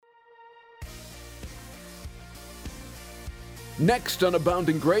Next on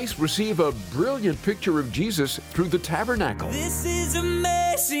Abounding Grace, receive a brilliant picture of Jesus through the tabernacle. This is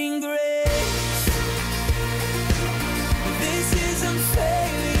amazing grace. This is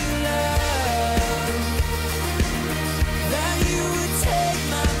unfailing love. That you would take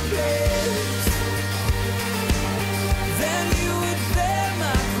my place. That you would bear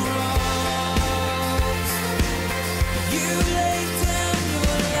my cross. You laid down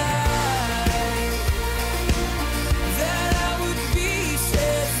your life. That I would be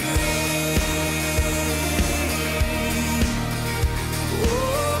set free.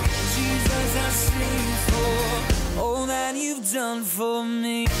 Oh, Jesus, I sing for all that you've done for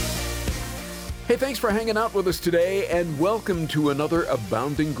me. Hey, thanks for hanging out with us today, and welcome to another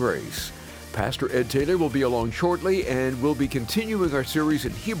Abounding Grace. Pastor Ed Taylor will be along shortly, and we'll be continuing our series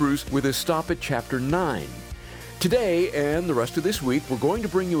in Hebrews with a stop at chapter 9. Today and the rest of this week, we're going to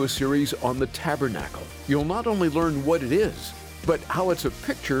bring you a series on the tabernacle. You'll not only learn what it is, but how it's a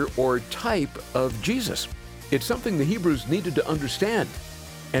picture or type of Jesus. It's something the Hebrews needed to understand,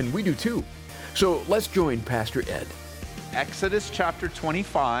 and we do too. So let's join Pastor Ed. Exodus chapter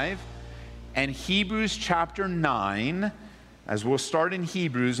 25 and Hebrews chapter 9, as we'll start in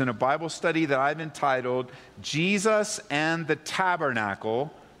Hebrews in a Bible study that I've entitled Jesus and the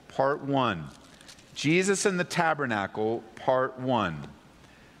Tabernacle, Part 1. Jesus and the Tabernacle, Part 1.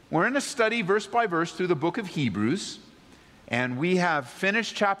 We're in a study verse by verse through the book of Hebrews, and we have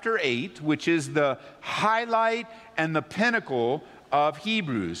finished chapter 8, which is the highlight and the pinnacle of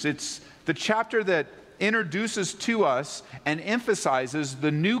Hebrews. It's the chapter that introduces to us and emphasizes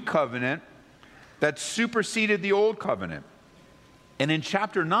the new covenant that superseded the old covenant. And in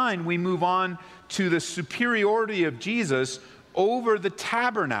chapter 9, we move on to the superiority of Jesus over the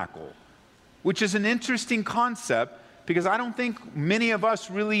tabernacle, which is an interesting concept because I don't think many of us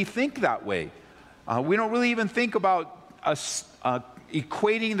really think that way. We don't really even think about us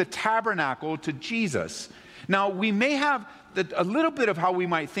equating the tabernacle to Jesus. Now, we may have a little bit of how we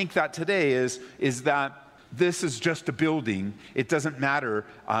might think that today is that this is just a building. It doesn't matter.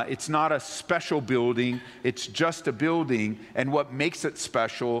 It's not a special building. It's just a building. And what makes it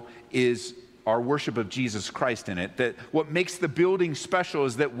special is our worship of Jesus Christ in it. That what makes the building special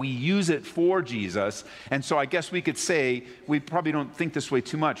is that we use it for Jesus. And so I guess we could say, we probably don't think this way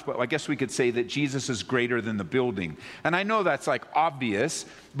too much, but I guess we could say that Jesus is greater than the building. And I know that's like obvious,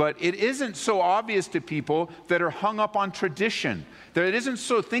 but it isn't so obvious to people that are hung up on tradition.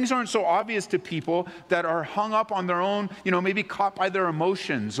 Things aren't so obvious to people that are hung up on their own, maybe caught by their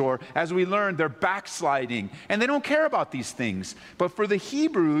emotions, or as we learned, they're backsliding, and they don't care about these things. But for the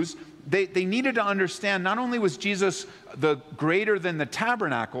Hebrews, they needed to understand not only was Jesus the greater than the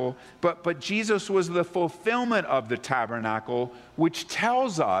tabernacle, but Jesus was the fulfillment of the tabernacle, which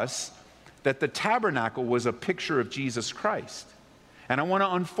tells us that the tabernacle was a picture of Jesus Christ. And I want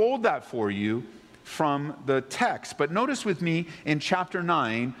to unfold that for you from the text. But notice with me in chapter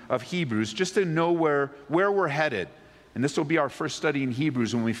 9 of Hebrews, just to know where we're headed. And this will be our first study in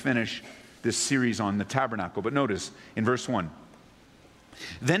Hebrews when we finish this series on the tabernacle. But notice in verse 1.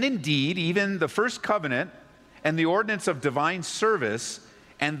 Then indeed, even the first covenant and the ordinance of divine service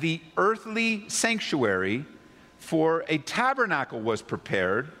and the earthly sanctuary for a tabernacle was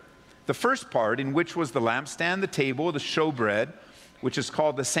prepared, the first part in which was the lampstand, the table, the showbread, which is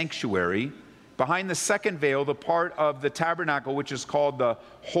called the sanctuary, behind the second veil, the part of the tabernacle which is called the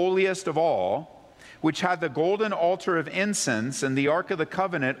holiest of all, which had the golden altar of incense and the ark of the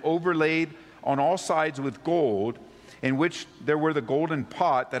covenant overlaid on all sides with gold, in which there were the golden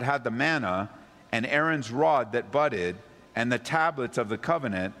pot that had the manna, and Aaron's rod that budded, and the tablets of the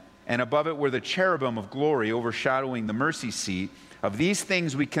covenant, and above it were the cherubim of glory overshadowing the mercy seat. Of these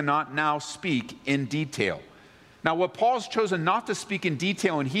things we cannot now speak in detail. Now, what Paul's chosen not to speak in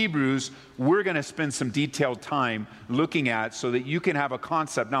detail in Hebrews, we're going to spend some detailed time looking at so that you can have a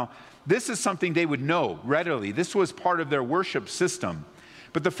concept. Now, this is something they would know readily. This was part of their worship system.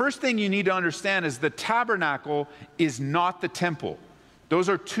 But the first thing you need to understand is the tabernacle is not the temple. Those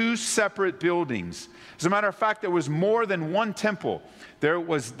are two separate buildings. As a matter of fact, there was more than one temple. There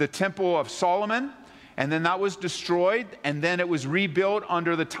was the temple of Solomon, and then that was destroyed, and then it was rebuilt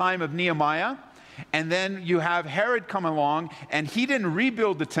under the time of Nehemiah. And then you have Herod come along, and he didn't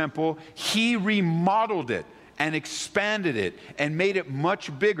rebuild the temple, he remodeled it and expanded it and made it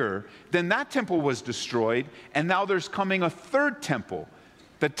much bigger. Then that temple was destroyed, and now there's coming a third temple.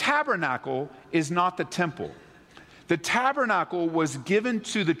 The tabernacle is not the temple. The tabernacle was given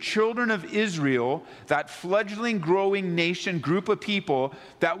to the children of Israel, that fledgling, growing nation, group of people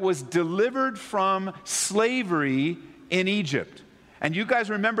that was delivered from slavery in Egypt. And you guys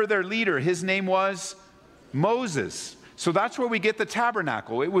remember their leader. His name was Moses. So that's where we get the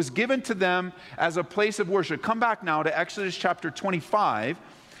tabernacle. It was given to them as a place of worship. Come back now to Exodus chapter 25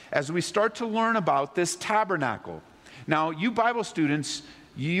 as we start to learn about this tabernacle. Now, you Bible students,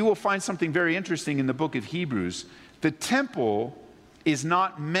 you will find something very interesting in the book of Hebrews. The temple is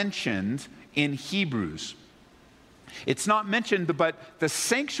not mentioned in Hebrews. It's not mentioned, but the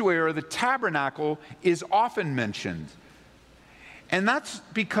sanctuary or the tabernacle is often mentioned. And that's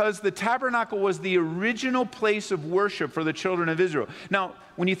because the tabernacle was the original place of worship for the children of Israel. Now,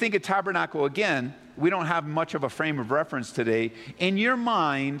 when you think of tabernacle again, we don't have much of a frame of reference today. In your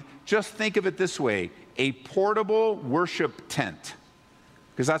mind, just think of it this way: a portable worship tent.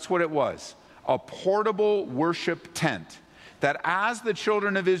 Because that's what it was, a portable worship tent. That as the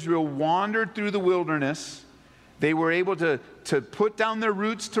children of Israel wandered through the wilderness, they were able to put down their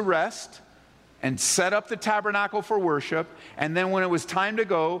roots to rest and set up the tabernacle for worship. And then when it was time to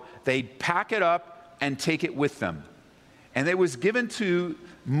go, they'd pack it up and take it with them. And it was given to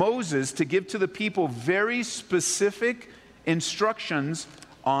Moses to give to the people very specific instructions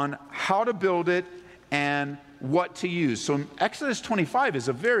on how to build it and what to use. So Exodus 25 is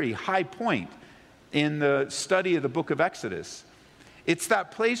a very high point in the study of the book of Exodus. It's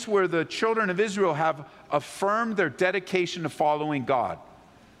that place where the children of Israel have affirmed their dedication to following God.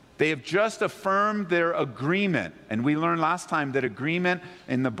 They have just affirmed their agreement. And we learned last time that agreement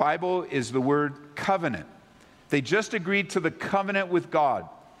in the Bible is the word covenant. They just agreed to the covenant with God.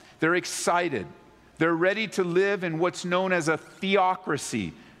 They're excited. They're ready to live in what's known as a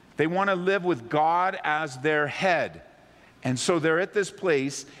theocracy. They want to live with God as their head. And so they're at this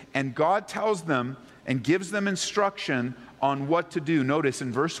place, and God tells them and gives them instruction on what to do. Notice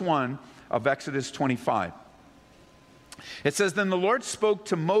in verse 1 of Exodus 25. It says, "Then the Lord spoke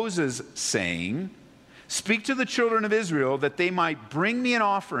to Moses, saying, Speak to the children of Israel that they might bring me an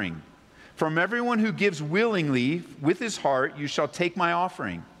offering. From everyone who gives willingly with his heart, you shall take my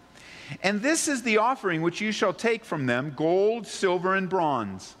offering. And this is the offering which you shall take from them: gold, silver, and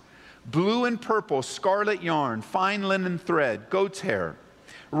bronze, blue and purple, scarlet yarn, fine linen thread, goat's hair,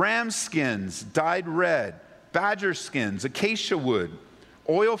 ram skins dyed red, badger skins, acacia wood,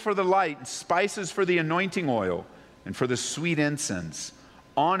 oil for the light, and spices for the anointing oil, and for the sweet incense,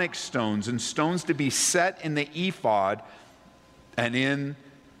 onyx stones, and stones to be set in the ephod and in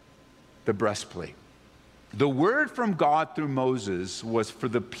the breastplate." The word from God through Moses was for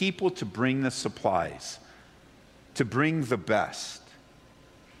the people to bring the supplies, to bring the best.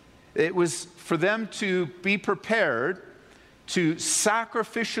 It was for them to be prepared to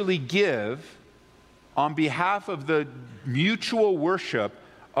sacrificially give on behalf of the mutual worship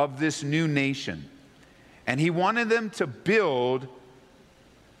of this new nation. And he wanted them to build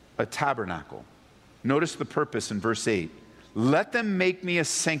a tabernacle. Notice the purpose in verse 8. "Let them make me a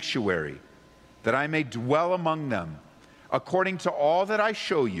sanctuary, that I may dwell among them, according to all that I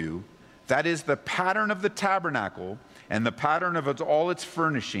show you, that is the pattern of the tabernacle and the pattern of all its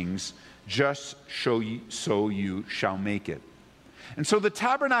furnishings, just so you shall make it." And so the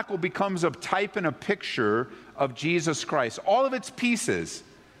tabernacle becomes a type and a picture of Jesus Christ. All of its pieces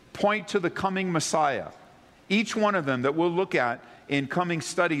point to the coming Messiah. Each one of them that we'll look at in coming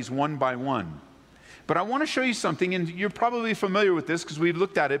studies one by one. But I want to show you something, and you're probably familiar with this because we've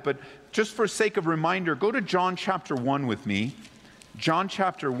looked at it, but just for sake of reminder, go to John chapter 1 with me. John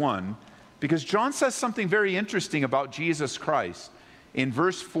chapter 1, because John says something very interesting about Jesus Christ in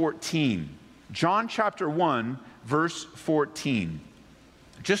verse 14. John chapter 1, verse 14.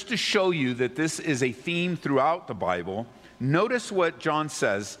 Just to show you that this is a theme throughout the Bible, notice what John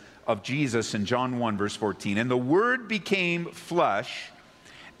says of Jesus in John 1, verse 14. "And the Word became flesh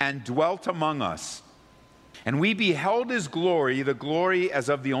and dwelt among us. And we beheld his glory, the glory as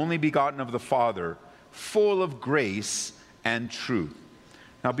of the only begotten of the Father, full of grace and truth."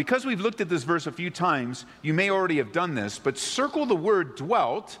 Now, because we've looked at this verse a few times, you may already have done this, but circle the word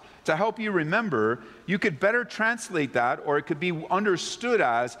dwelt to help you remember. You could better translate that, or it could be understood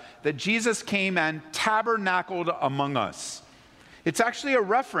as that Jesus came and tabernacled among us. It's actually a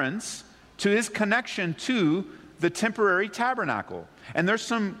reference to his connection to the temporary tabernacle. And there's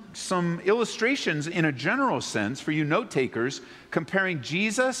some illustrations in a general sense for you note takers comparing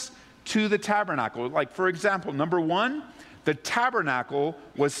Jesus to the tabernacle. Like, for example, number one, the tabernacle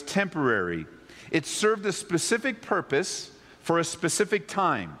was temporary. It served a specific purpose for a specific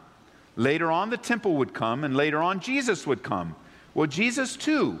time. Later on, the temple would come, and later on, Jesus would come. Well, Jesus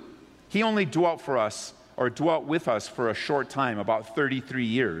too, he only dwelt with us for a short time, about 33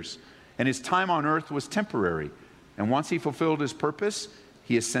 years. And his time on earth was temporary. And once he fulfilled his purpose,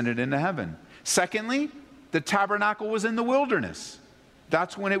 he ascended into heaven. Secondly, the tabernacle was in the wilderness.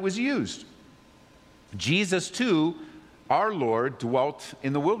 That's when it was used. Jesus too Our Lord dwelt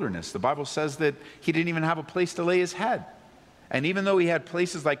in the wilderness. The Bible says that he didn't even have a place to lay his head. And even though he had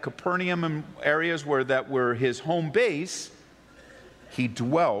places like Capernaum and areas that were his home base, he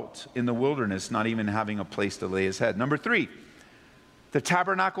dwelt in the wilderness, not even having a place to lay his head. Number 3, the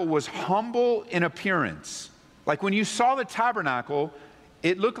tabernacle was humble in appearance. Like when you saw the tabernacle,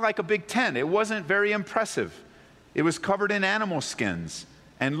 it looked like a big tent. It wasn't very impressive. It was covered in animal skins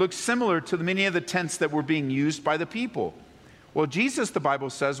and looked similar to many of the tents that were being used by the people. Well, Jesus, the Bible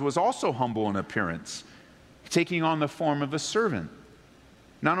says, was also humble in appearance, taking on the form of a servant.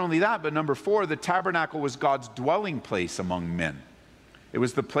 Not only that, but number 4, the tabernacle was God's dwelling place among men. It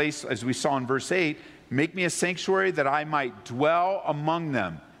was the place, as we saw in verse 8, make me a sanctuary that I might dwell among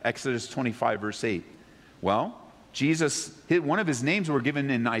them. Exodus 25, verse 8. Well, Jesus, one of his names were given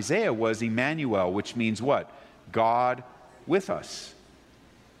in Isaiah was Emmanuel, which means what? God with us.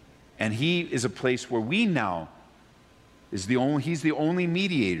 And he is a place where we now he's the only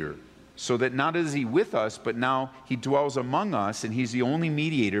mediator. So that not is he with us, but now he dwells among us, and he's the only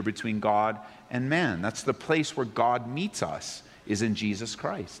mediator between God and man. That's the place where God meets us, is in Jesus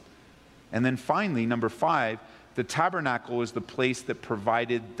Christ. And then finally, number 5, the tabernacle is the place that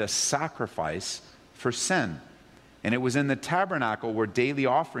provided the sacrifice for sin. And it was in the tabernacle where daily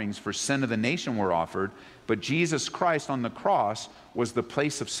offerings for sin of the nation were offered, but Jesus Christ on the cross was the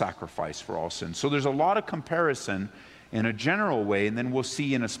place of sacrifice for all sin. So there's a lot of comparison in a general way, and then we'll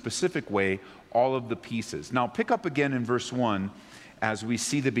see in a specific way all of the pieces. Now pick up again in verse 1 as we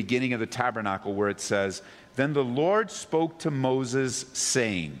see the beginning of the tabernacle where it says, then the Lord spoke to Moses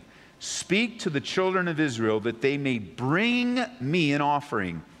saying, speak to the children of Israel that they may bring me an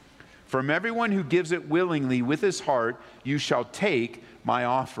offering. From everyone who gives it willingly with his heart, you shall take my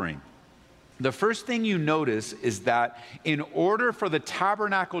offering. The first thing you notice is that in order for the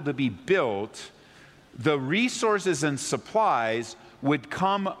tabernacle to be built, the resources and supplies would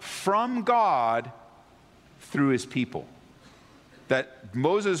come from God through his people. That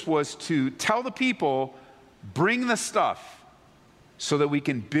Moses was to tell the people, bring the stuff so that we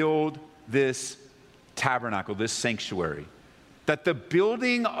can build this tabernacle, this sanctuary. That the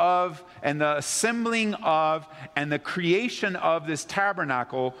building of and the assembling of and the creation of this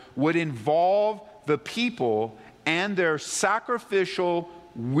tabernacle would involve the people and their sacrificial,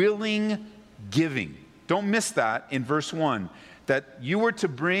 willing giving. Don't miss that in verse 1, that you were to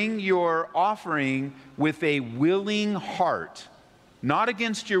bring your offering with a willing heart, not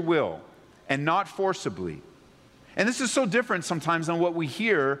against your will and not forcibly. And this is so different sometimes than what we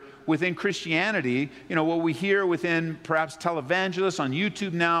hear within Christianity, what we hear within perhaps televangelists on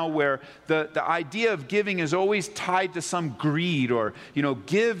YouTube now, where the idea of giving is always tied to some greed or,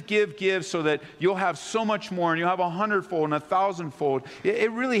 give so that you'll have so much more and you'll have 100-fold and 1,000-fold. It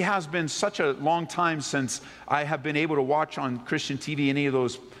really has been such a long time since I have been able to watch on Christian TV any of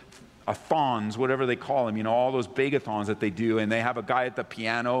those a-thons, whatever they call them, all those bake-a-thons that they do, and they have a guy at the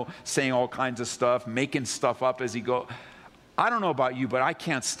piano saying all kinds of stuff, making stuff up as he goes. I don't know about you, but I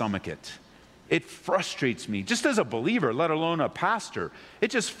can't stomach it. It frustrates me, just as a believer, let alone a pastor.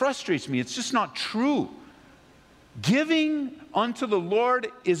 It just frustrates me. It's just not true. Giving unto the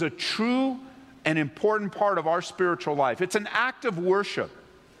Lord is a true and important part of our spiritual life. It's an act of worship.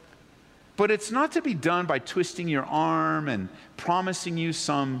 But it's not to be done by twisting your arm and promising you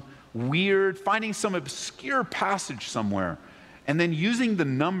finding some obscure passage somewhere, and then using the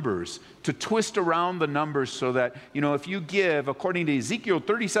numbers to twist around the numbers so that, if you give, according to Ezekiel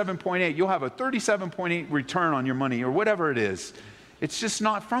 37.8, you'll have a 37.8 return on your money, or whatever it is. It's just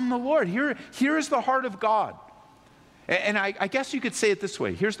not from the Lord. Here is the heart of God. And I guess you could say it this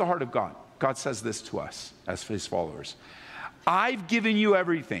way. Here's the heart of God. God says this to us as his followers. I've given you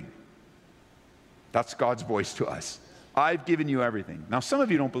everything. That's God's voice to us. I've given you everything. Now, some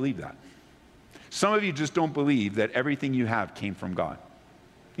of you don't believe that. Some of you just don't believe that everything you have came from God.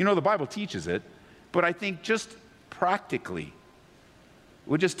 The Bible teaches it, but I think just practically,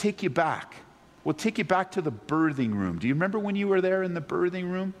 we'll just take you back. We'll take you back to the birthing room. Do you remember when you were there in the birthing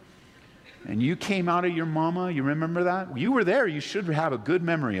room? And you came out of your mama? You remember that? You were there. You should have a good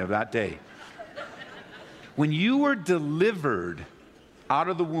memory of that day. When you were delivered out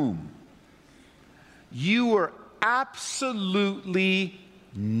of the womb, you were absolutely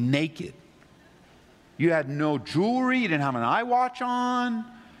naked. You had no jewelry. You didn't have an eye watch on.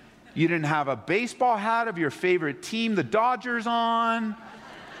 You didn't have a baseball hat of your favorite team, the Dodgers, on.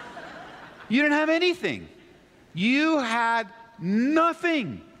 You didn't have anything. You had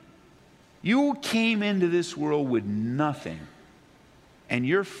nothing. You came into this world with nothing. And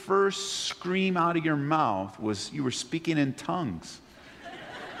your first scream out of your mouth was you were speaking in tongues.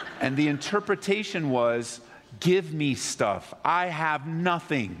 And the interpretation was, give me stuff. I have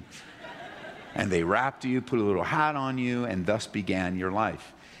nothing. And they wrapped you, put a little hat on you, and thus began your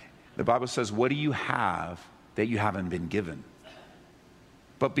life. The Bible says, what do you have that you haven't been given?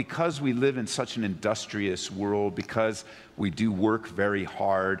 But because we live in such an industrious world, because we do work very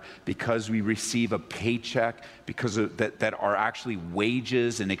hard, because we receive a paycheck, because that are actually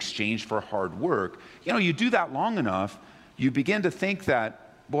wages in exchange for hard work, you do that long enough, you begin to think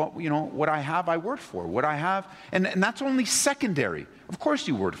that, well, what I have, I worked for. What I have, and that's only secondary. Of course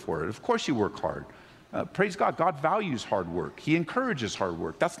you work for it. Of course you work hard. Praise God. God values hard work. He encourages hard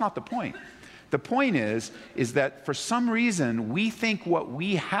work. That's not the point. The point is that for some reason, we think what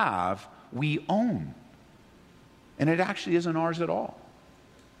we have, we own. And it actually isn't ours at all.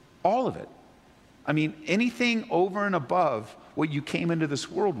 All of it. I mean, anything over and above what you came into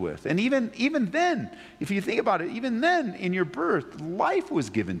this world with. And even then, if you think about it, even then in your birth, life was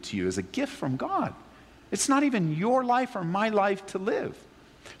given to you as a gift from God. It's not even your life or my life to live.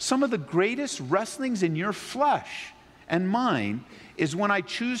 Some of the greatest wrestlings in your flesh and mine is when I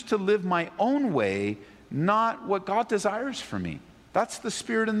choose to live my own way, not what God desires for me. That's the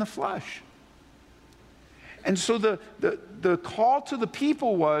spirit in the flesh. And so the call to the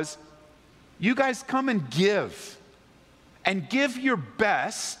people was, you guys come and give your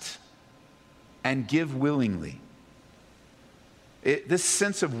best and give willingly. This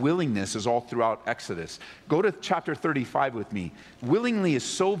sense of willingness is all throughout Exodus. Go to chapter 35 with me. Willingly is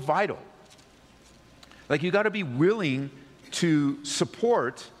so vital. Like, you got to be willing to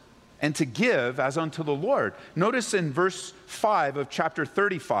support and to give as unto the Lord. Notice in verse 5 of chapter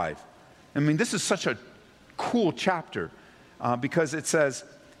 35. I mean, this is such a cool chapter because it says,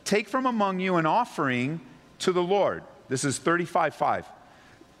 take from among you an offering to the Lord. This is 35:5.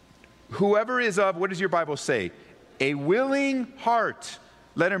 Whoever is of, what does your Bible say? A willing heart,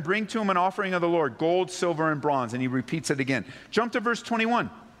 let him bring to him an offering of the Lord, gold, silver, and bronze. And he repeats it again. Jump to verse 21.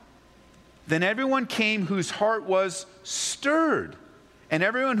 Then everyone came whose heart was stirred. And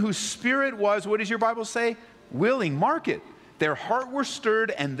everyone whose spirit was, what does your Bible say? Willing. Mark it. Their heart were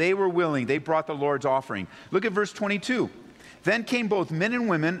stirred and they were willing. They brought the Lord's offering. Look at verse 22. Then came both men and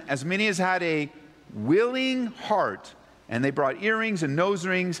women, as many as had a willing heart. And they brought earrings and nose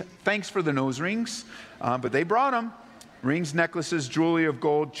rings. Thanks for the nose rings. But they brought them. Rings, necklaces, jewelry of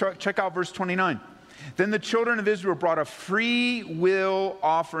gold. Check out verse 29. Then the children of Israel brought a free will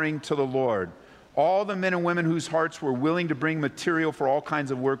offering to the Lord. All the men and women whose hearts were willing to bring material for all kinds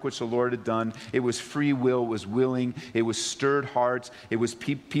of work which the Lord had done. It was free will, it was willing, it was stirred hearts, it was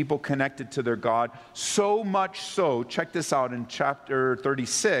people connected to their God. So much so, check this out in chapter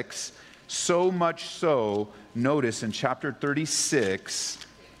 36, so much so, notice in chapter 36,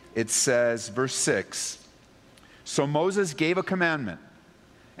 it says, verse 6, so Moses gave a commandment,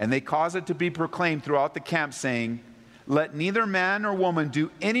 and they caused it to be proclaimed throughout the camp, saying, let neither man nor woman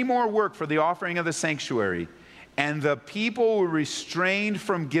do any more work for the offering of the sanctuary. And the people were restrained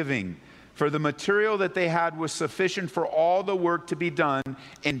from giving, for the material that they had was sufficient for all the work to be done,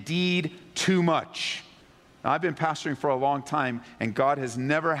 indeed too much. Now, I've been pastoring for a long time, and God has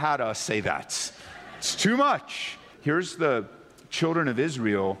never had us say that. It's too much. Here's the children of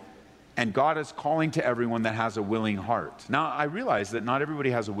Israel, and God is calling to everyone that has a willing heart. Now, I realize that not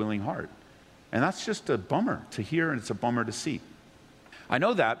everybody has a willing heart. And that's just a bummer to hear, and it's a bummer to see. I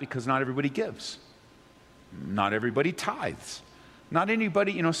know that because not everybody gives. Not everybody tithes. Not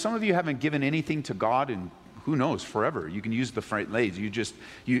anybody, some of you haven't given anything to God in, who knows, forever. You can use the phrase,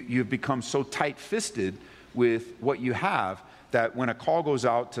 you've become so tight-fisted with what you have that when a call goes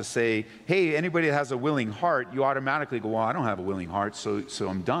out to say, hey, anybody that has a willing heart, you automatically go, well, I don't have a willing heart, so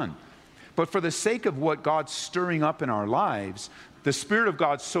I'm done. But for the sake of what God's stirring up in our lives, the Spirit of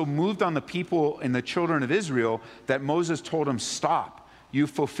God so moved on the people and the children of Israel that Moses told them, stop. You've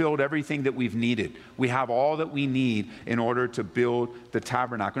fulfilled everything that we've needed. We have all that we need in order to build the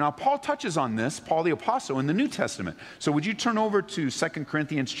tabernacle. Now, Paul touches on this, Paul the Apostle, in the New Testament. So would you turn over to 2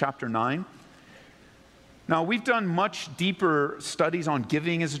 Corinthians chapter 9? Now, we've done much deeper studies on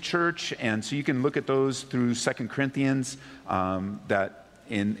giving as a church, and so you can look at those through 2 Corinthians, that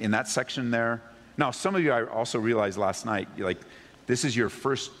in that section there. Now, some of you, I also realized last night, this is your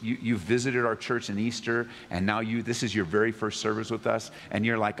first, you visited our church in Easter, and now this is your very first service with us, and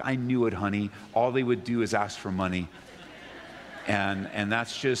you're like, I knew it, honey. All they would do is ask for money. And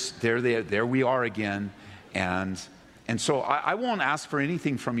that's just, there we are again. And so I won't ask for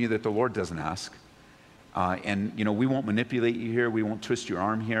anything from you that the Lord doesn't ask. We won't manipulate you here. We won't twist your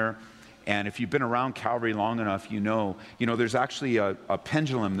arm here. And if you've been around Calvary long enough, there's actually a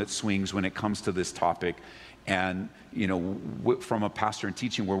pendulum that swings when it comes to this topic. And, from a pastor and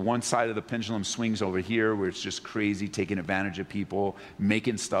teaching, where one side of the pendulum swings over here, where it's just crazy, taking advantage of people,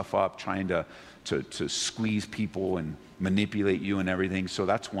 making stuff up, trying to squeeze people and manipulate you and everything. So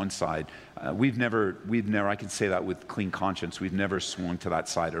that's one side. We've never, I can say that with clean conscience, we've never swung to that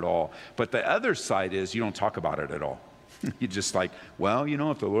side at all. But the other side is you don't talk about it at all. You're just like, well,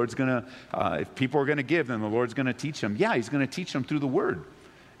 if the Lord's if people are going to give, then the Lord's going to teach them. Yeah, he's going to teach them through the word.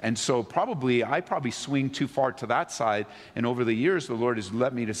 And so I probably swing too far to that side. And over the years, the Lord has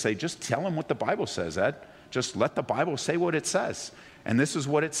led me to say, just tell them what the Bible says, Ed. Just let the Bible say what it says. And this is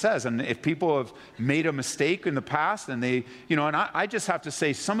what it says. And if people have made a mistake in the past and they, and I just have to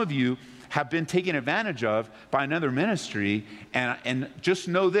say, some of you have been taken advantage of by another ministry. And just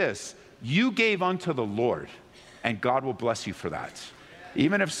know this, you gave unto the Lord, and God will bless you for that.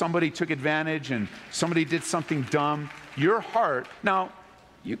 Even if somebody took advantage and somebody did something dumb, your heart, now,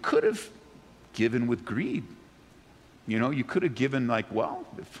 you could have given with greed. You could have given if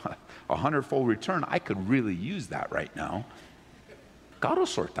 100-fold return, I could really use that right now. God will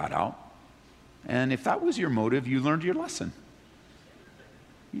sort that out. And if that was your motive, you learned your lesson.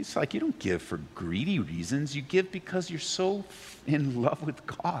 It's like you don't give for greedy reasons. You give because you're so in love with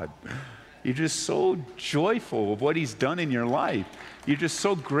God. You're just so joyful of what he's done in your life. You're just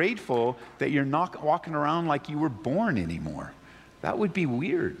so grateful that you're not walking around like you were born anymore. That would be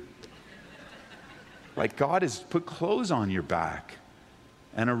weird. Like God has put clothes on your back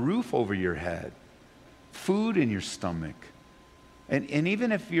and a roof over your head, food in your stomach. And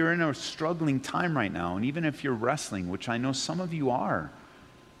even if you're in a struggling time right now, and even if you're wrestling, which I know some of you are,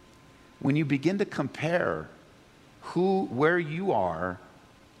 when you begin to compare where you are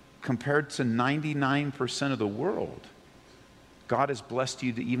compared to 99% of the world, God has blessed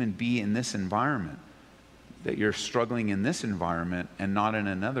you to even be in this environment. That you're struggling in this environment and not in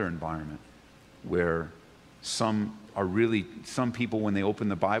another environment where some people, when they open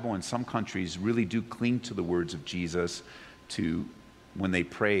the Bible in some countries, really do cling to the words of Jesus when they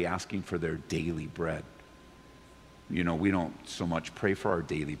pray, asking for their daily bread. We don't so much pray for our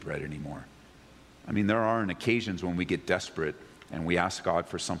daily bread anymore. I mean, there are occasions when we get desperate and we ask God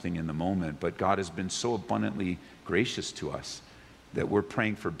for something in the moment, but God has been so abundantly gracious to us that we're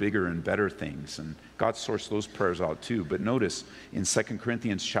praying for bigger and better things. And God sorts those prayers out too. But notice in 2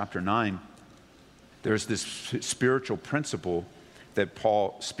 Corinthians chapter 9, there's this spiritual principle that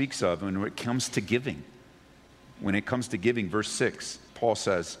Paul speaks of when it comes to giving. When it comes to giving, verse 6, Paul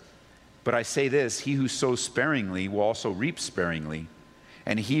says, "But I say this, he who sows sparingly will also reap sparingly,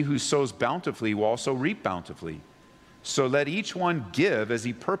 and he who sows bountifully will also reap bountifully. So let each one give as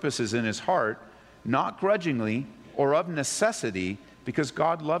he purposes in his heart, not grudgingly or of necessity, because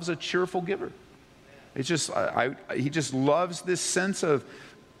God loves a cheerful giver." It's just, he just loves this sense of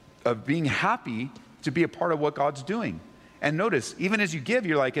being happy to be a part of what God's doing. And notice, even as you give,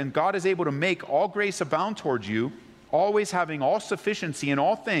 you're like, and God is able to make all grace abound towards you, always having all sufficiency in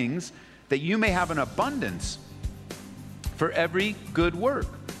all things, that you may have an abundance for every good work.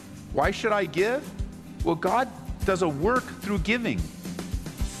 Why should I give? Well, God does a work through giving.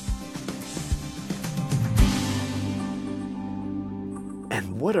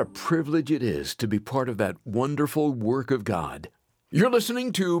 And what a privilege it is to be part of that wonderful work of God. You're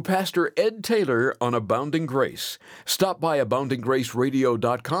listening to Pastor Ed Taylor on Abounding Grace. Stop by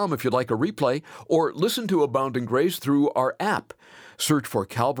AboundingGraceRadio.com if you'd like a replay, or listen to Abounding Grace through our app. Search for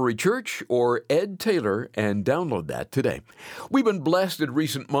Calvary Church or Ed Taylor and download that today. We've been blessed in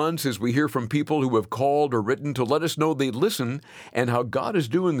recent months as we hear from people who have called or written to let us know they listen and how God is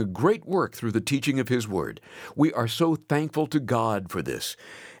doing a great work through the teaching of His Word. We are so thankful to God for this.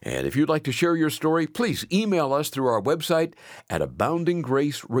 And if you'd like to share your story, please email us through our website at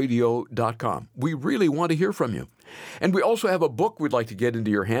AboundingGraceRadio.com. We really want to hear from you. And we also have a book we'd like to get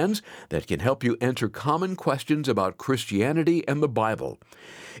into your hands that can help you answer common questions about Christianity and the Bible.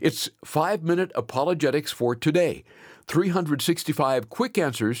 It's 5-Minute Apologetics for Today, 365 quick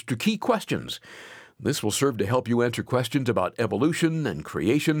answers to key questions. This will serve to help you answer questions about evolution and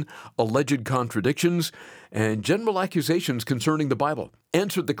creation, alleged contradictions, and general accusations concerning the Bible.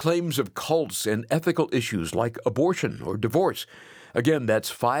 Answer the claims of cults and ethical issues like abortion or divorce. Again, that's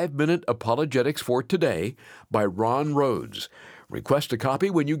 5-Minute Apologetics for Today by Ron Rhodes. Request a copy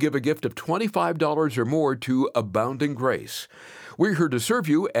when you give a gift of $25 or more to Abounding Grace. We're here to serve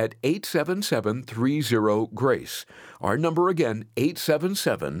you at 877-30-GRACE. Our number again,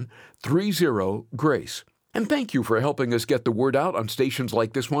 877-30-GRACE. And thank you for helping us get the word out on stations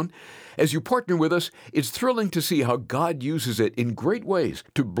like this one. As you partner with us, it's thrilling to see how God uses it in great ways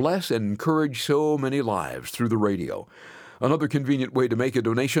to bless and encourage so many lives through the radio. Another convenient way to make a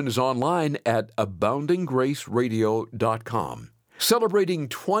donation is online at aboundinggraceradio.com. Celebrating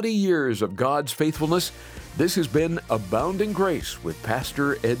 20 years of God's faithfulness, this has been Abounding Grace with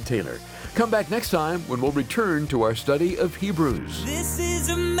Pastor Ed Taylor. Come back next time when we'll return to our study of Hebrews. This is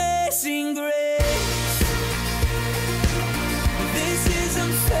amazing grace. This is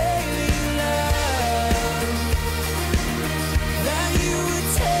unfailing love. That you would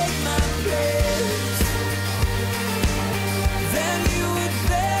take my place. That you would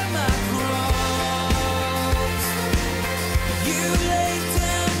bear my cross. You laid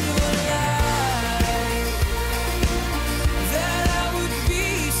down your life. That I would be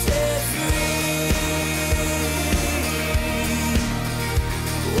set free.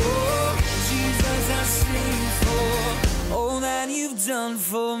 Oh, Jesus, I sing for all that you've done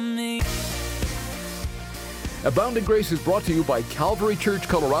for me. Abounding Grace is brought to you by Calvary Church,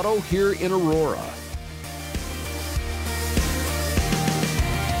 Colorado, here in Aurora.